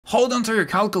Hold on to your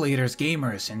calculators,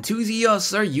 gamers.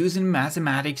 Enthusiasts are using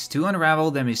mathematics to unravel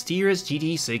the mysterious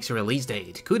GTA 6 release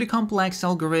date. Could the complex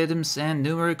algorithms and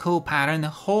numerical pattern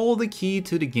hold the key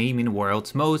to the gaming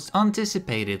world's most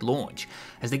anticipated launch?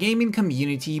 As the gaming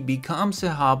community becomes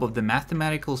a hub of the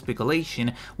mathematical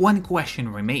speculation, one question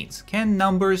remains: can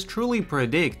numbers truly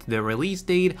predict the release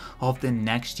date of the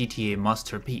next GTA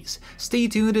masterpiece? Stay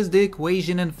tuned as the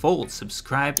equation unfolds.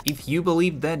 Subscribe if you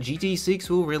believe that GTA 6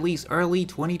 will release early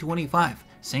 2025.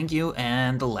 Thank you,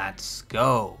 and let's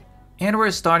go. And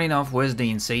we're starting off with the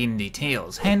insane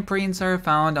details. Handprints are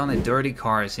found on the dirty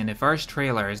cars in the first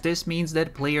trailers. This means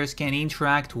that players can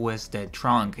interact with the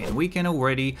trunk, and we can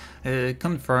already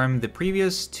confirm the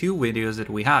previous two videos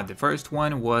that we had. The first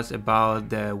one was about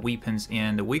the weapons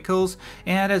in the vehicles,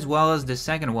 and as well as the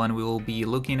second one, we will be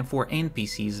looking for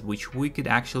NPCs which we could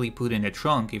actually put in the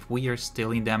trunk if we are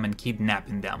stealing them and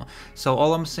kidnapping them. So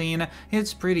all I'm saying,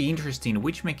 it's pretty interesting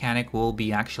which mechanic will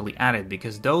be actually added,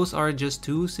 because those are just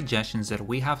two suggestions that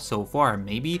we have so far.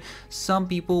 Maybe some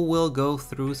people will go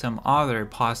through some other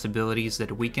possibilities that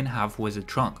we can have with the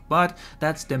trunk, but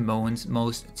that's the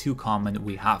most too common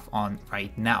we have on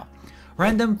right now.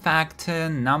 Random fact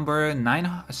number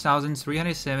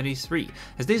 9373,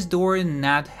 as this door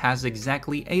nut has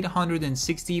exactly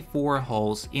 864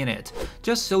 holes in it.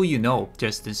 Just so you know,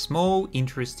 just a small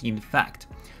interesting fact.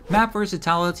 Map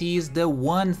versatility is the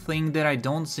one thing that I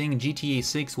don't think GTA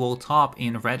 6 will top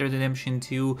in Red Dead Redemption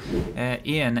 2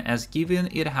 as given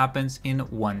it happens in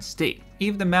one state.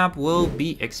 If the map will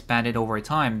be expanded over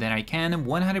time, then I can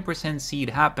 100% see it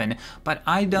happen, but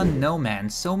I don't know, man.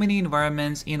 So many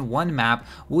environments in one map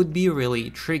would be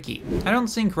really tricky. I don't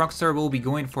think Rockstar will be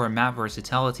going for map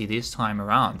versatility this time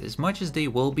around, as much as they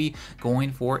will be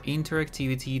going for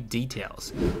interactivity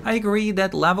details. I agree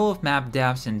that level of map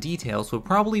depths and details will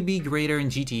probably be greater in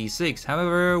GTA 6,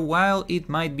 however, while it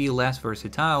might be less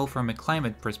versatile from a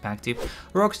climate perspective,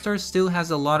 Rockstar still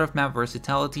has a lot of map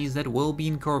versatilities that will be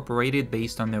incorporated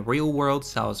based on the real-world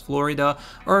South Florida,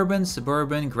 urban,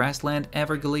 suburban, grassland,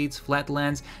 Everglades,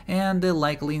 flatlands, and the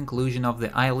likely inclusion of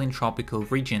the island tropical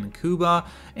region Cuba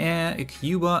and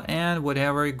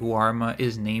whatever Guarma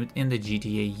is named in the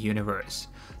GTA universe.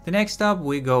 The next up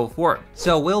we go for.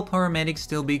 So will paramedics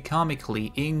still be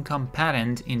comically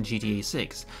incompetent in GTA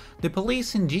 6? The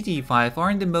police in GTA 5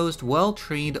 aren't the most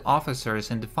well-trained officers,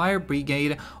 and the fire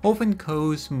brigade often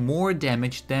cause more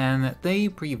damage than they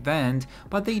prevent,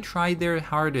 but they try their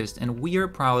hardest and we are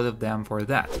proud of them for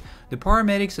that. The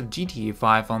paramedics of GTA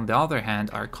 5 on the other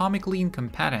hand are comically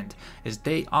incompetent, as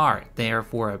they are there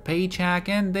for a paycheck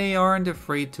and they aren't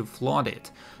afraid to flaunt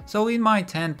it. So in my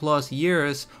 10+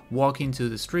 years walking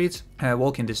the streets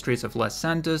of Los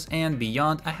Santos and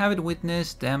beyond, I haven't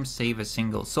witnessed them save a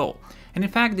single soul. And in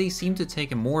fact, they seem to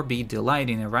take a morbid delight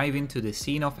in arriving to the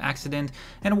scene of accident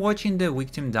and watching the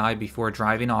victim die before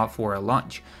driving off for a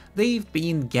lunch. They've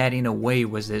been getting away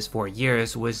with this for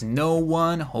years, with no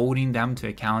one holding them to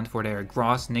account for their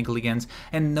gross negligence,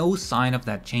 and no sign of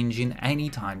that changing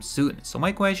anytime soon. So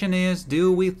my question is,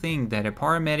 do we think that the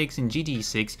paramedics in GTA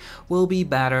 6 will be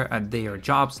better at their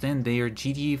jobs than their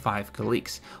GTA 5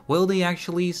 colleagues? Will they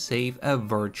actually save a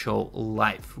virtual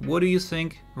life? What do you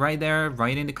think? Right there,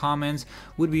 right in the comments,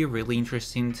 would be really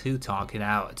interesting to talk it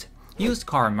out. Used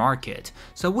car market.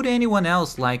 So would anyone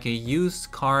else like a used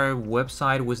car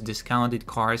website with discounted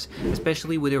cars,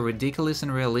 especially with a ridiculous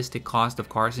and realistic cost of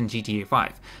cars in GTA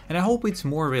 5? And I hope it's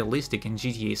more realistic in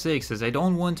GTA 6, as I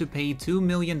don't want to pay $2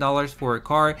 million for a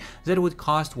car that would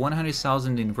cost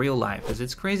 $100,000 in real life, as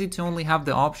it's crazy to only have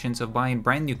the options of buying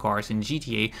brand new cars in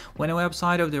GTA when a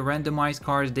website of the randomized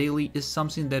cars daily is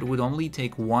something that would only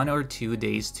take 1 or 2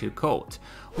 days to code.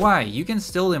 Why? You can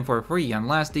steal them for free,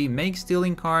 unless they make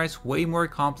stealing cars way more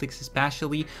complex,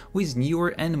 especially with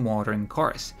newer and modern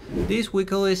cars. This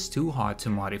vehicle is too hard to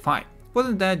modify.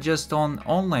 Wasn't that just an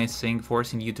online thing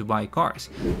forcing you to buy cars?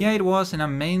 Yeah, it was, and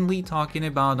I'm mainly talking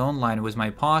about online with my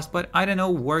post, but I don't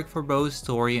know, work for both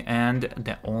story and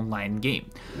the online game.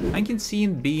 I can see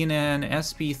it being an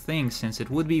SP thing, since it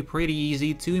would be pretty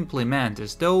easy to implement,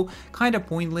 as though kinda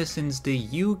pointless since the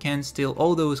you can steal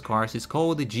all those cars is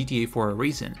called the GTA for a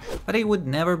reason. But they would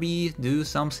never do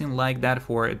something like that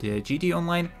for the GTA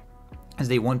Online, as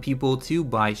they want people to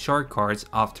buy shark cards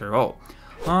after all.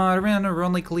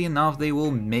 Ironically enough, they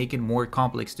will make it more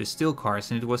complex to steal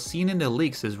cars, and it was seen in the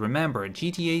leaks as, remember,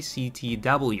 GTA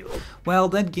CTW. Well,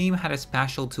 that game had a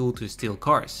special tool to steal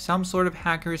cars, some sort of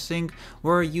hacker sync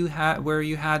where you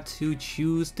had to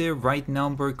choose the right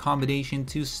number combination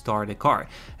to start a car,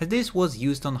 as this was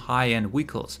used on high-end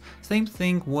vehicles. Same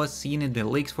thing was seen in the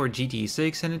leaks for GTA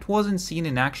 6, and it wasn't seen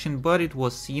in action, but it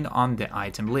was seen on the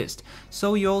item list.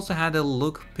 So you also had a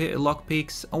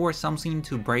lockpicks or something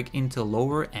to break into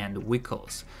lower-end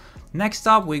vehicles. Next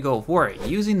up, we go for it,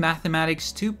 using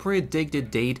mathematics to predict the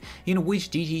date in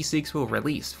which GTA 6 will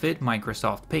release, fit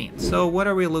Microsoft Paint. So what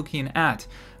are we looking at?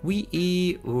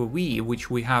 which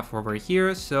we have over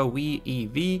here, so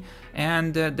VEV,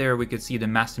 and there we could see the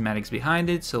mathematics behind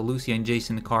it. So Lucia and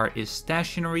Jason car is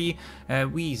stationary,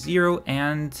 V0,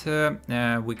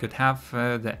 and we could have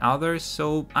the others.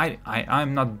 So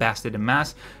I'm not best at the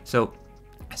math, so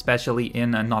especially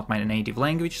in not my native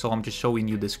language, so I'm just showing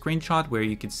you the screenshot where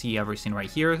you can see everything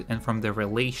right here. And from the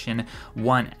relation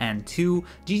 1 and 2,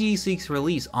 GTA 6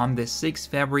 release on the 6th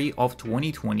February of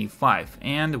 2025,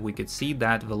 and we could see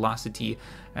that velocity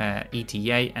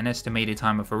ETA, an estimated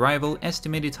time of arrival.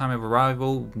 Estimated time of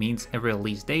arrival means a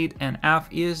release date, and F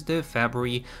is the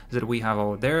February that we have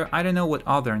over there. I don't know what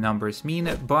other numbers mean,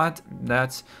 but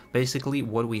that's basically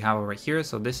what we have over here.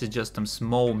 So this is just some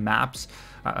small maps,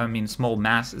 small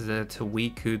maths that we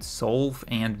could solve,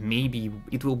 and maybe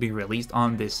it will be released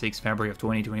on the 6th February of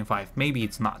 2025. Maybe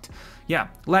it's not. Yeah,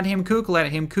 let him cook,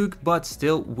 but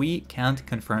still we can't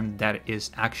confirm that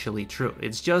is actually true.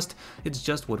 It's just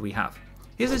what we have.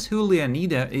 This is who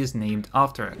Leonida is named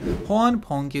after, Juan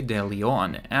Ponce de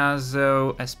Leon, as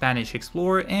a Spanish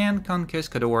explorer and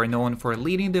conquistador known for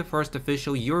leading the first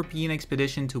official European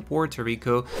expedition to Puerto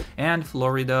Rico and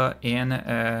Florida in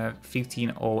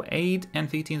 1508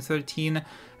 and 1513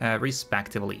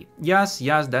 respectively. Yes,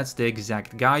 that's the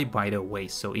exact guy, by the way,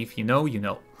 so if you know, you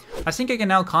know. I think I can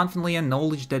now confidently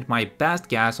acknowledge that my best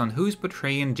guess on who's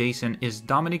portraying Jason is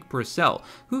Dominic Purcell,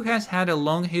 who has had a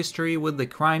long history with the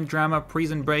crime drama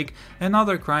Prison Break and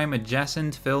other crime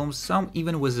adjacent films, some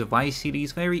even with the Vice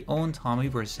City's very own Tommy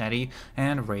Vercetti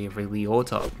and Ray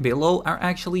Liotta. Below are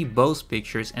actually both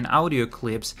pictures and audio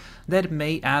clips that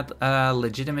may add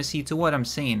legitimacy to what I'm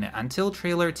saying, until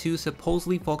trailer 2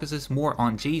 supposedly focuses more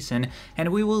on Jason,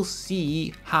 and we will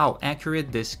see how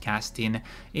accurate this casting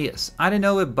is. I don't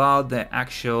know about the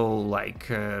actual,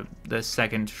 the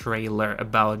second trailer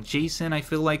about Jason. I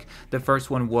feel like the first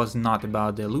one was not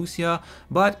about the Lucia,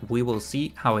 but we will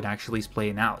see how it actually is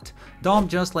playing out. Dom,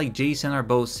 just like Jason, are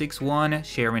both 6'1",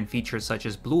 sharing features such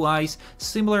as blue eyes,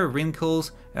 similar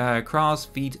wrinkles, cross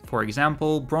feet for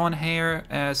example, brown hair,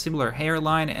 similar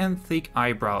hairline, and thick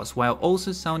eyebrows, while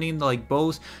also sounding like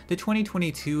both the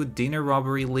 2022 dinner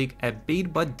robbery leak a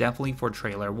bit, but definitely for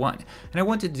trailer 1. And I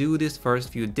want to do this first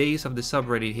few days of the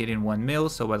subreddit hitting 1 mil,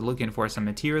 so while looking for some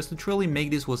materials to truly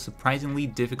make this was surprisingly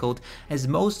difficult, as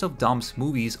most of Dom's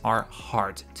movies are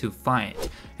hard to find.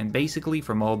 And basically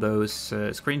from all those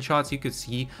screenshots you could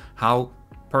see how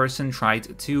person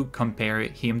tried to compare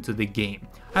him to the game.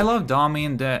 I love Dom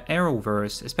in the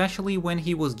Arrowverse, especially when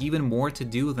he was given more to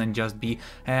do than just be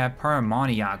a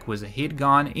paramaniac with a hit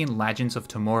gun in Legends of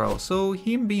Tomorrow, so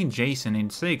him being Jason in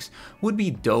 6 would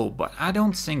be dope, but I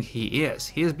don't think he is.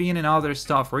 He's been in other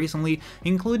stuff recently,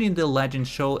 including the Legends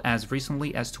show as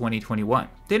recently as 2021.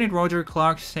 Didn't Roger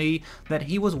Clark say that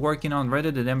he was working on Red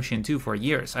Dead Redemption 2 for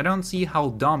years? I don't see how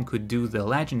Dom could do the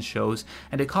Legends shows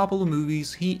and a couple of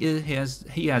movies he has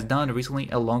done recently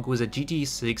along with a GTA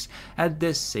 6 at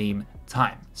the same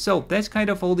time. So that's kind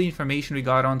of all the information we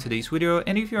got on today's video,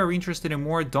 and if you are interested in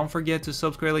more, don't forget to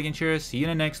subscribe, like, and share. See you in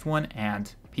the next one,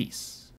 and peace.